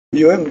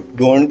You have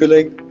gone to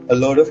like a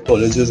lot of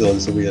colleges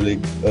also. We are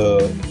like,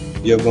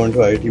 you have gone to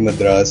IIT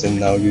Madras, and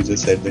now you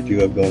just said that you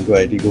have gone to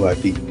IIT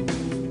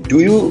Guwahati.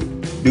 Do you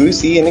do you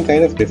see any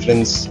kind of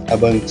difference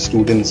among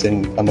students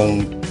and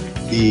among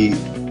the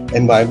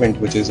environment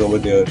which is over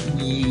there?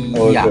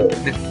 Or Yeah,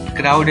 the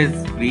crowd is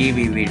way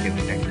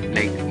different.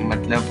 Like,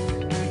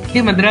 matlab,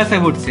 the Madras, I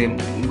would say.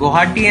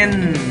 Guwahati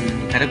and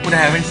Kharagpur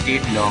I haven't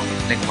stayed long.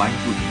 It's like 1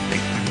 2 days.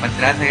 Like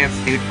Madras, I have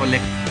stayed for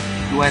like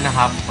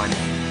 2.5 months.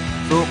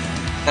 So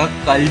the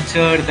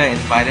culture, the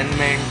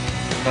environment,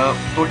 the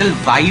total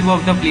vibe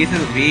of the place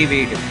is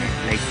way different.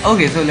 Like,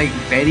 okay, so like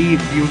very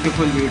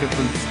beautiful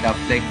stuff.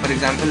 Like, for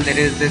example, there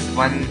is this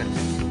one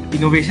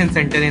innovation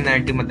center in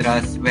IIT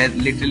Madras where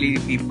literally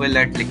people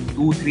at like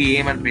 2 3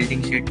 a.m. are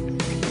building shit.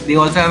 They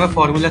also have a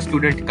Formula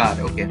student car,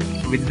 okay,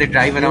 which they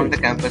drive around the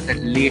campus at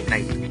late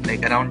night,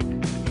 like around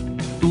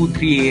 2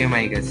 3 a.m.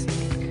 I guess.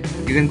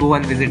 You can go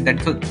and visit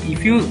that. So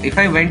if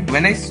I went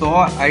when I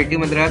saw IIT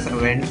Madras, I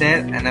went there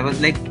and I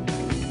was like,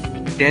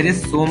 there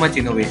is so much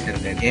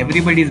innovation there.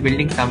 Everybody is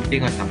building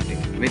something or something,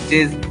 which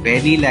is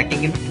very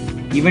lacking in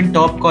even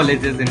top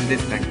colleges in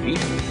this country.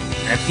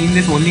 I've seen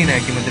this only in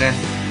IIT Madras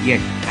yet.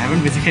 I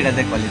haven't visited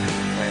other colleges,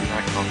 so I'm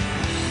not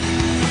confident.